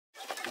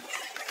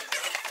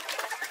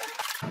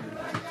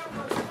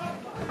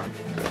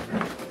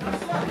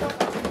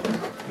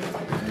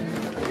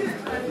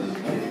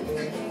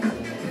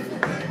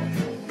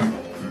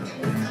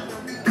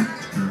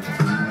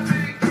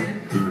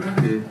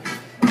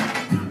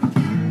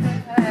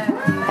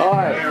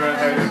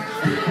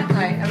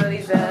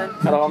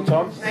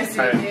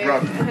Nice to meet you.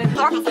 Rob. Bring it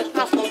on. Yeah,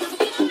 I do. Charlie's place.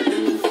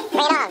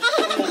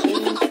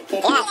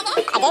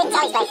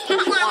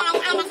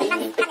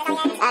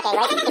 Okay,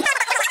 right.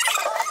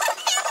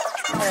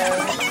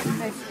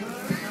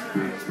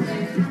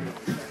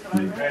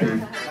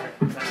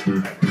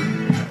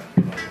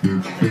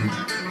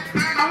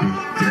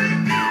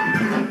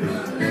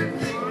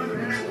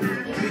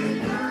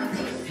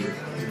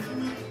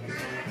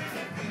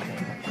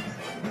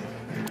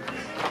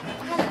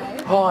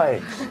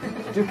 Hi.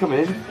 Do come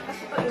in.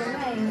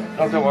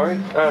 Oh, don't worry.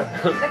 Can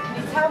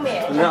you tell me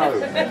it? No. You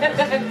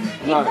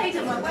played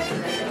at my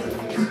wedding.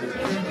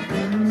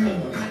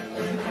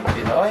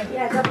 Did I?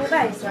 Yeah, double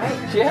bass,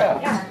 right?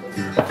 Yeah. Yeah.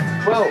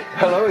 Well,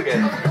 hello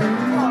again. Oh,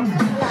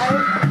 hello.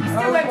 You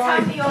still won't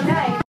tell me your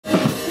name.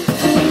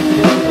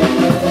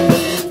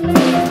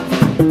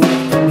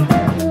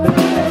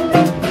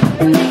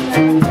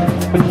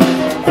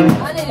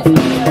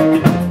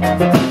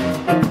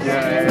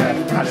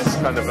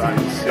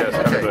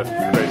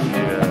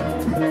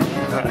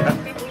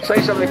 Say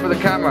something for the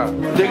camera.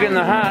 Dig in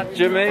the hat,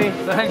 Jimmy.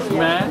 Thanks,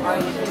 man.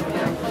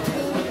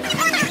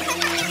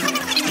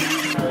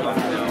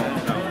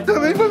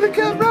 Something for the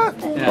camera.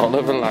 Yeah.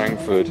 Oliver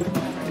Langford,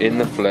 in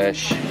the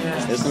flesh.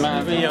 It's the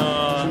man we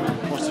are.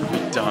 What have we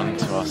done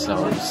to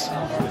ourselves?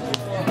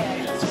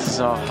 This is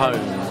our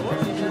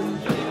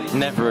home.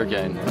 Never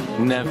again.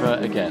 Never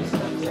again.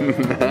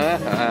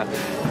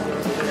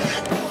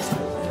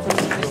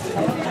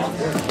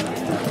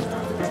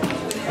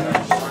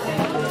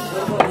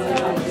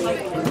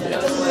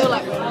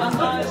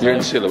 You're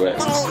in silhouette.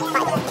 Yeah,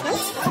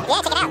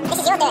 check it out. This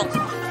is your doing.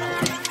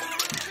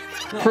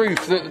 Proof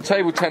that the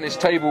table tennis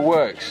table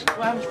works.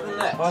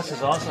 Oh, this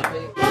is awesome.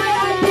 My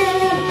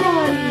idea of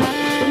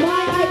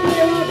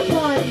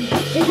fun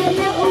is a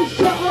little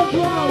shot of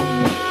rum.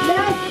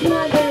 That's my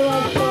idea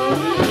of fun.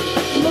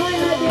 My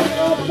idea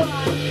of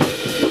fun.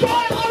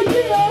 My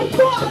idea of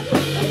fun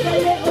is a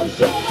little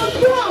shot of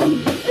rum.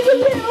 It's a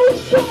little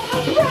shot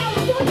of rum.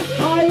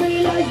 I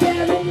realise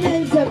there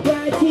immense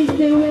surprises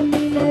doing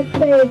me no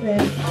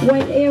favours.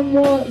 When in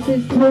walks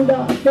his pulled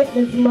up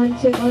fitness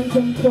munching on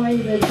some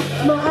quavers.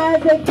 My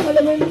eyes are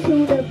colouring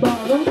through the bar.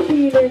 I'm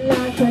feeling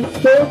like a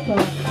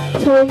stalker.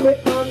 Tom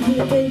with arms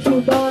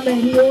into Ghana,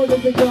 he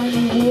ordered the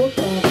Johnny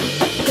Walker.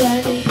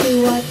 Turning to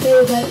our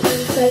table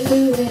and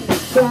saluting.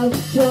 While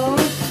John,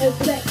 a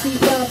sexy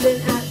Dublin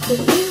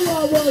accent, knew I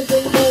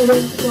wasn't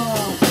going far.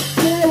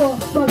 You know what,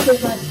 fuck it,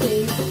 my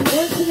Steve.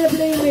 Once in a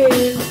blue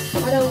moon,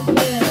 I don't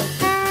care.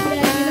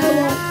 Yeah, you know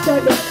what,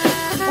 sod it.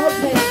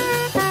 Okay.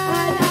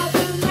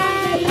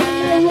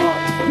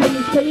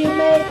 Can you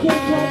make it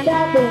a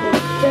double?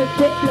 The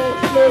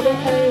triplets live at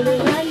home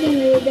and I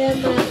knew there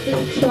might be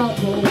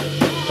trouble.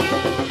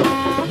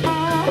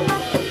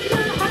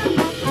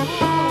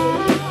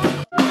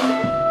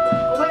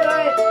 Wait,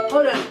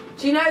 hold on.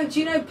 Do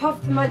you know Puff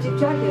the Magic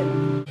Dragon?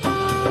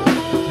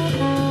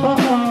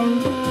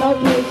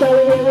 Okay, so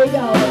here we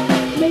go.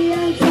 Me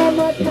and Tom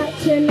are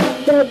catching up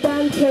the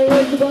banter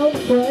as well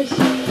push.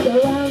 So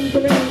I'm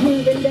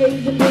improving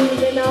days and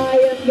moving, I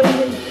am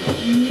getting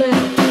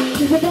mad.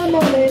 Because I'm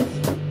honest.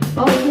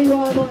 Ask me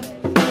why I'm honest.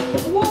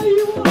 Why are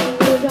you honest?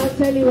 Because I'll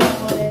tell you why I'm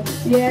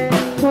honest. Yeah,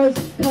 cause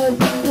my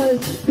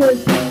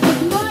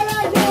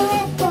idea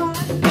of fun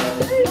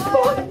is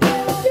fun.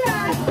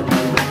 Yeah.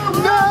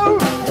 No.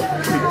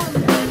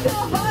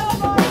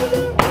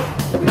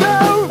 No.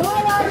 My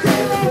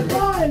idea of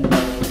fun.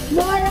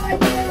 My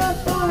idea of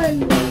fun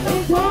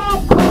is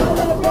half the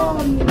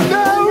rum. No.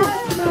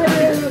 That's my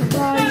idea of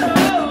fun.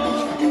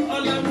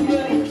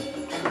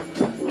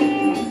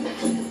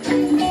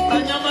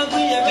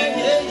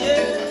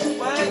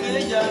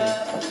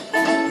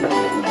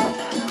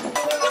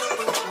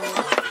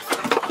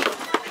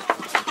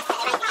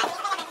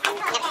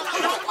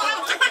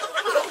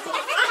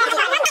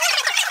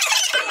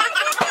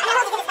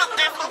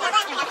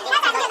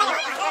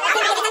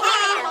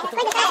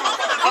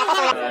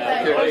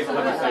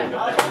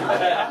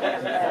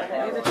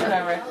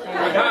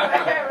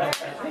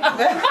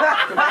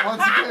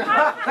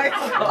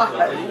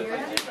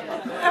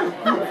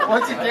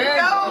 Once again.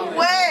 No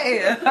way!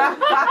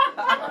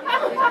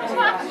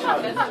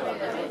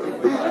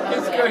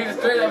 It's going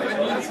straight up on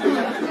YouTube.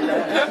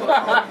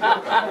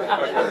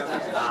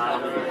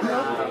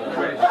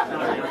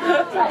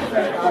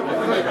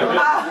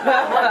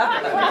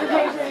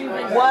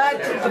 What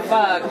the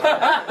fuck?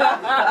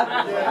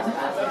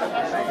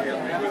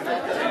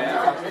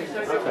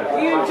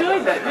 You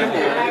enjoyed that, didn't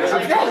you?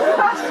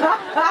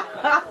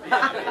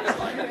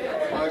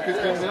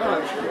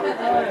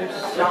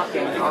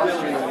 Shocking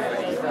Austrian.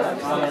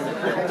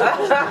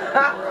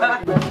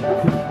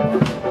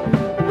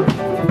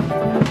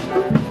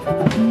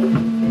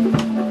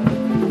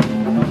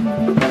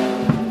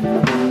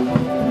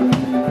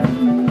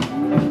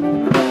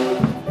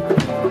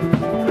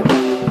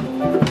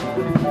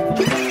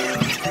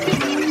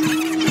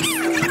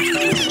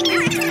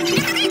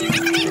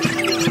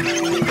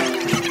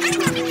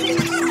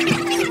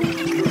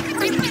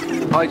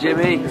 Hi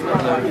Jimmy.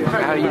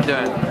 How are you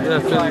doing? Yeah,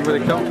 feeling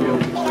really comfortable.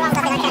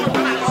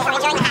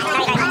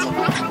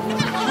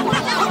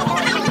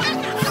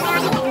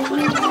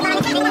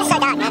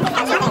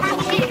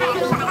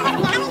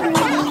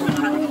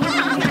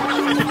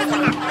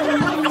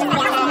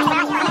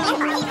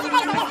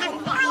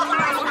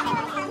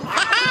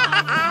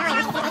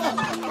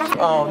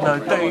 No,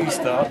 don't you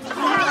start.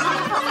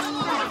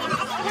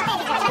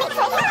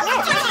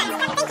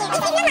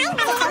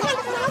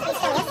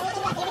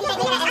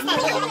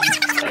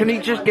 Can he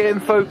just get in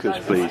focus,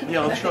 please?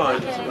 Yeah, I'll try.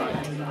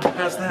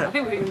 How's that? I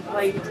think we've even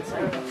played the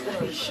same.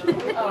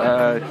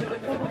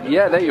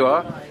 Yeah, there you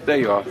are. There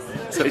you are.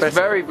 It's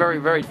very, very,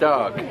 very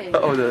dark.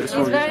 Oh no, it's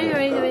Very,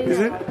 very, very. Is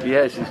it?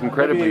 Yes, it's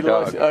incredibly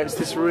dark. Oh, it's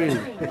this room.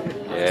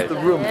 Yeah. The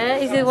room. Yeah,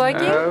 is it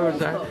working?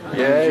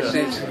 Yes,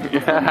 it's.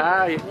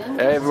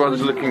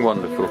 Everyone's looking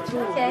wonderful.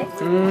 Okay.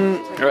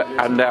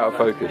 And out of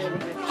focus.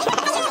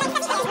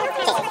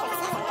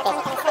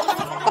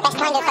 The best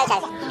kind of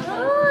photos.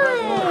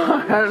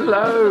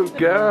 Hello,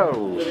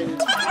 girls.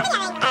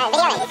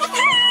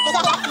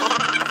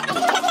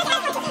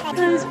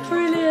 That's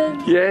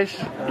brilliant. Yes,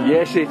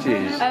 yes, it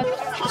is. The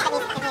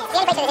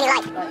only picture is in your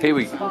life. Here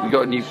we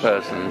got a new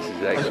person. This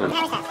is excellent.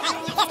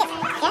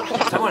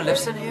 Someone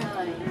lives in here.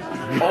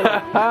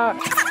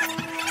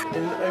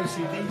 In the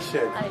OCD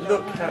shed.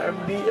 Look how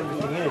neat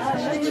everything is.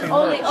 It's just too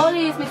Ollie, much.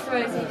 Ollie is Mr.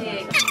 OCD.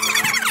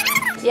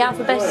 The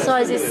alphabet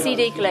sizes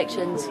CD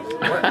collections.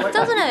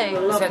 Doesn't he?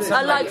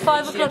 At like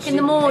 5 o'clock in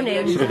the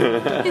morning. He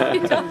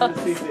does.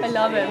 I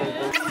love him.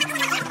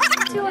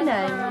 What's your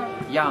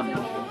name? Jan.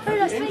 Very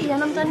nice to meet you,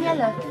 and I'm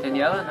Daniela.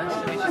 Daniela, nice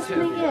to meet Nice to you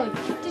meet you.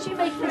 Did you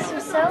make this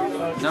yourself?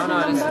 too. No,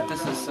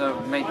 this is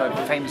made by a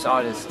famous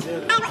artist.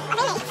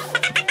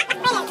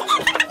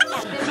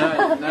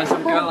 No,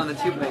 some girl on the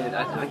tube made it.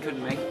 I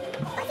couldn't make it.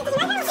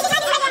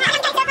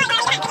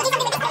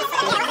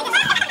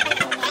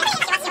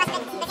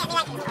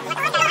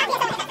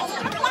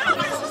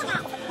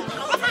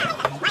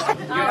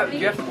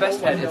 You have the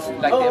best head. It's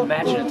like the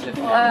imaginative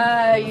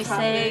head. You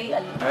see.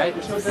 Right?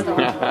 It's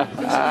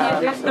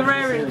the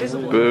rare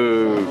invisible.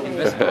 Boo.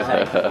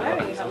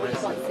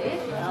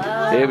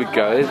 Here we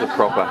go. Here's a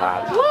proper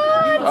hat.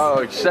 What? Oh,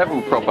 it's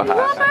several proper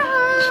hats.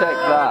 Check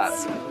that.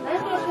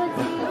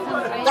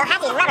 Your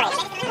hat is rubbery.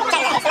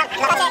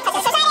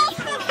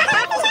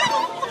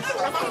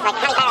 Like Honey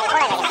Berry, all over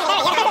it.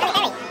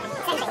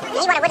 You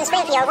want a wooden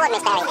spoon for your award,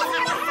 Miss Berry.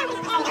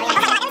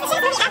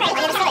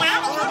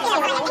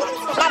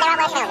 No, there are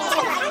worse films.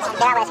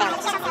 There are worse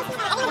films.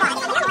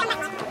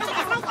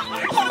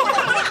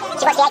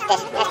 She watched The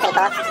Exorcist. That's pretty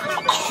poor.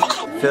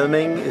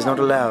 Filming is not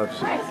allowed.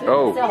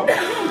 Oh,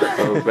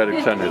 better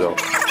turn it off.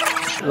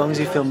 As long as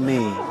you film me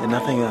and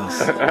nothing else.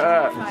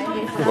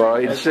 Well,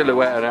 in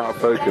silhouette and out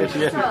of focus.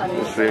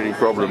 That's the only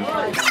problem.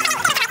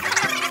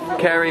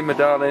 Carrie, my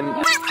darling.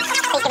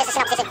 Please give us a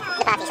synopsis of the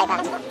party so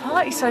far.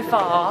 Party so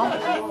far.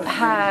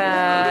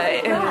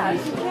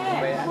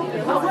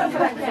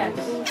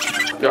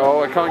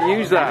 Oh, I can't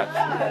use that.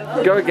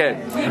 Go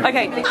again.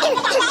 Okay.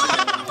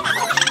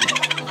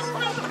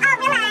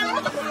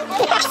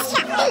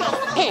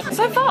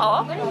 So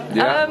far,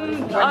 Yeah.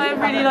 I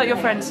really like your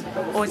friends.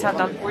 Always have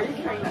done.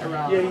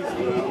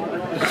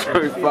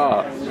 So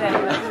far.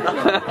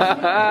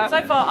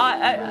 So far,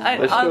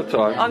 There's still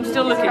time. I'm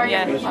still looking,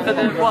 yeah, for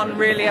the one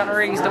really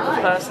unreasonable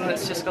person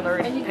that's just gonna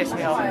really piss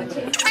me off. That's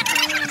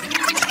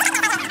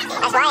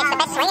why it's the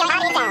best swing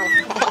party in town.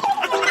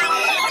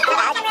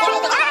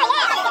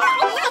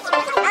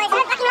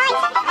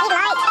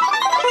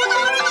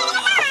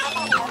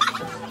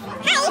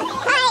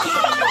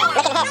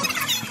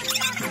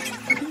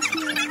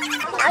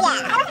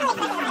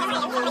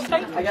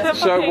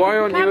 So why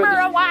aren't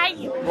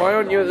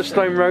you at the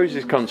Stone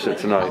Roses concert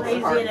tonight?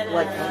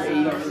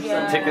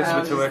 Tickets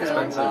were too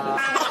expensive.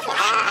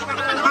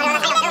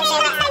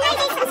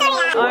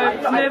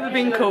 I've never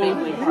been cool,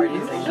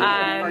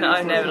 and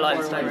I've never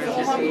liked Stone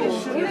Roses.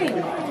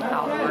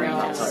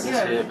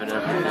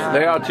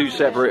 They are two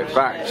separate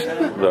facts,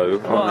 though,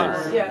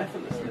 aren't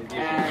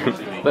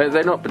they?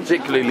 They're not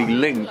particularly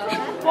linked.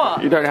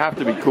 What? You don't have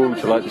to be cool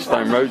to like the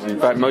Stone Roses. In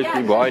fact, most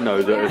people I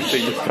know that have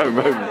seen the Stone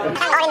Roses. Or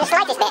in the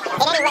slightest bit,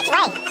 in any which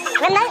way.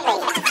 Remotely.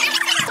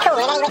 Cool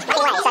in any which way,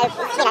 so,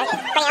 you know,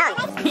 bring it on.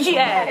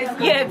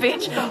 Yeah,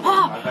 bitch.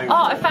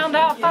 Oh, I found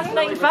out a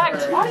fascinating fact.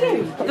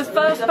 The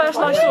first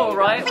person I saw,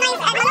 right?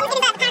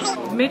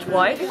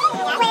 Midwife.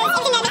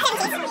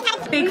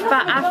 Big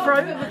fat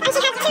afro.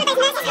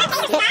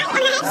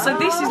 So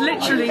this is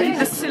literally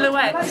the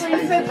silhouette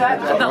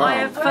that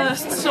I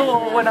first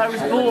saw when I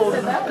was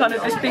born. Kind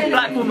of this big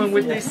black woman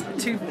with these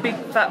two big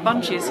fat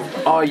bunches.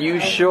 Are you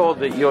sure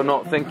that you're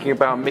not thinking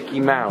about Mickey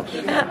Mouse?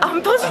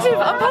 I'm positive.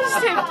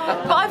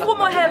 But I've worn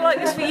my hair like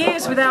this for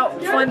years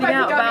without finding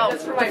out about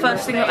the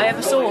first thing that I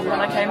ever saw when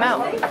I came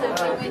out.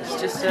 It's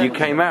just. You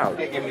came out?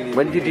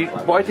 When did you?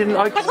 Why didn't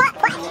I? What?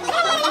 I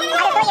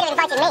thought you'd have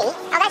invited me. Oh,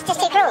 that's just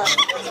too cruel.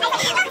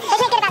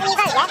 There's no good about the new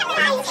vote, yeah?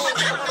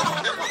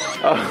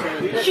 Oh,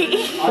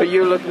 but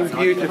you're looking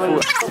beautiful.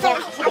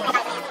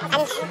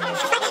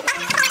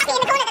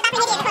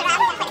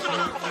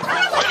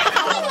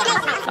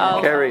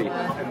 Kerry,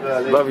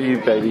 love you,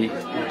 baby.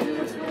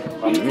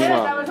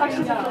 Mwah.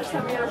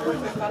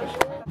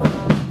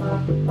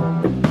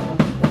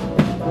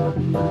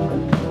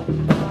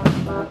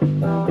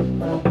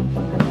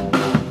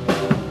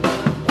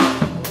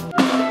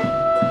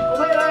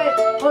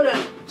 Wait, hold on.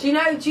 Do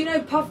you know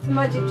Puff the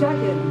Magic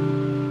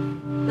Dragon?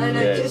 No,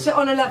 Yes. just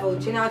on a level.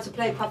 Do you know how to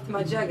play Puff the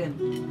Magic Dragon?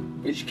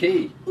 Which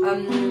key? I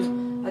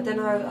don't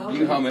know.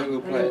 You hum it,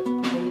 we'll play it.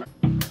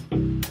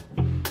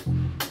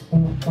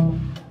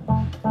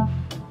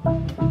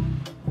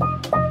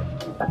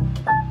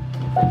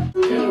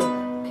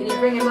 Can you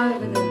bring him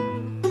over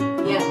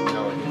then? Yeah.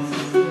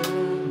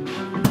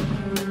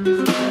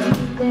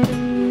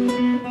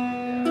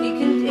 You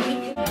can, if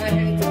you can. Alright,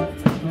 here we go.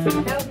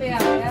 Help me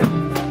out, yeah?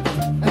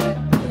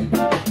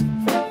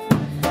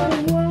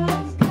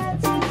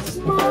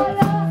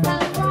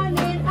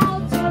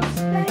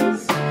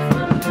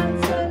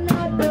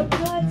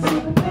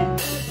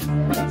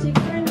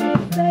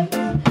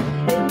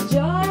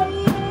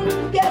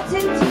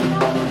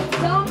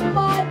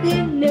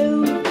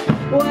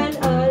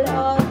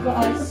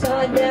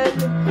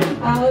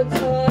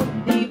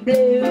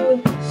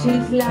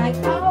 She's like,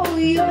 oh,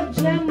 you're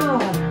Gemma.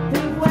 We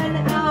went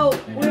out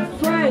with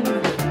Frank.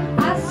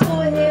 I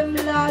saw him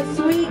last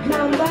week,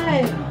 come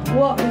back.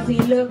 What, was he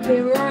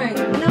looking rank?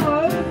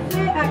 No,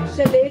 fit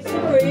actually,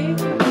 sorry.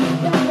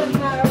 Doesn't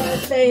matter, I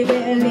say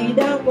bitterly.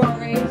 Don't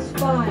worry, it's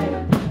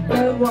fine.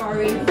 Don't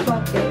worry,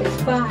 fuck it,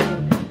 it's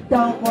fine.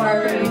 Don't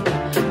worry.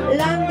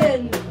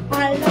 London,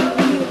 I love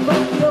you,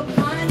 but you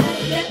kinda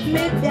get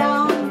me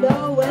down.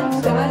 Though when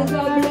skies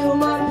are blue,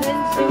 my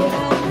pencil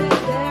and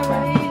there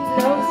ain't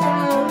no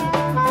sound.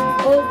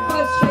 All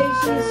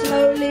frustration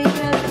slowly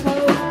and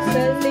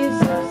totally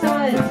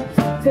subsides.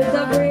 Cause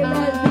I've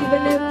realized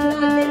even if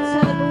planets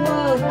and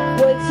worlds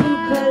were to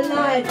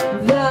collide,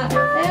 that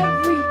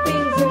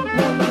everything's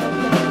impermanent.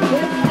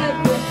 Yes,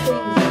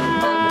 everything's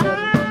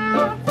impermanent.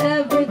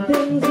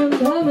 Everything's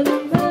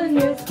impermanent, man.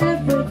 Yes,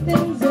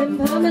 everything's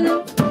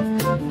impermanent.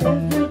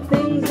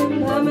 Everything's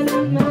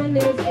impermanent, man.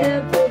 Yes,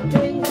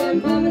 everything's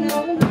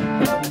impermanent.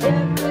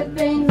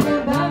 Everything's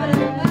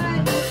impermanent,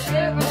 man.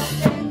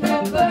 Everything's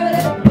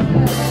impermanent.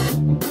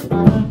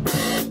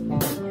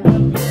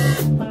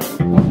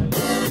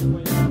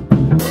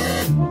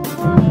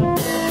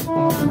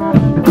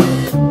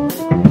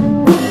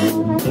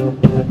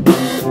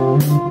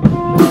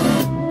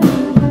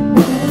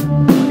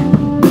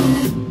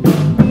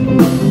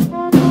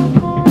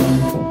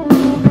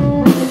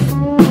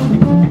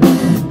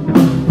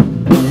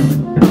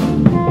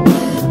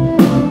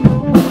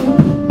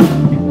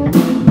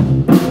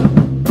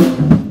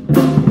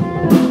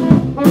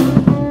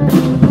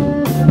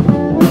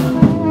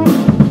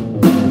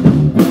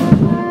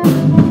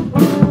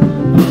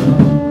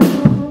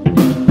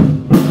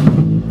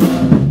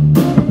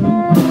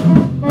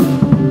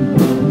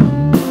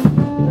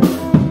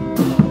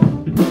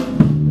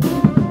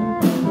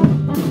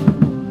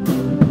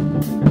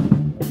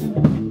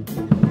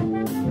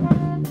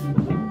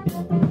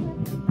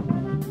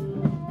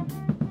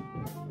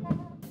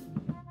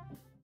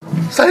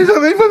 Say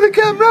something for the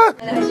camera!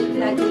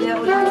 Like a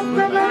little rounded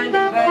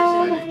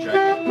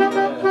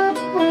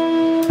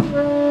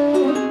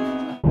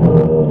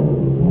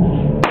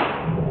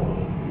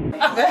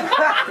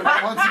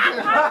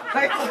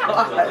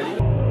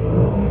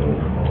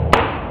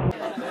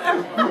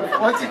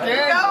Once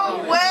again!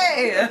 No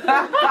way!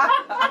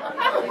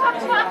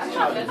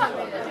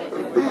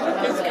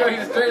 It's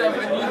going straight up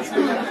on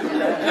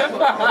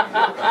YouTube.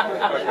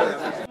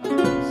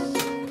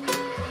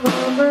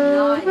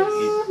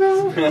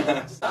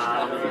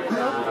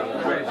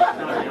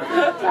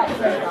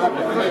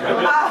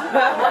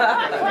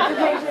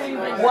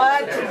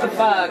 What the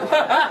fuck?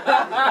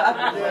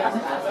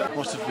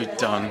 What have we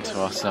done to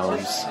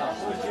ourselves?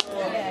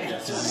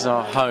 This is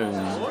our home.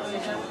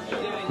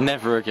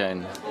 Never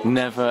again.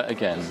 Never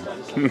again.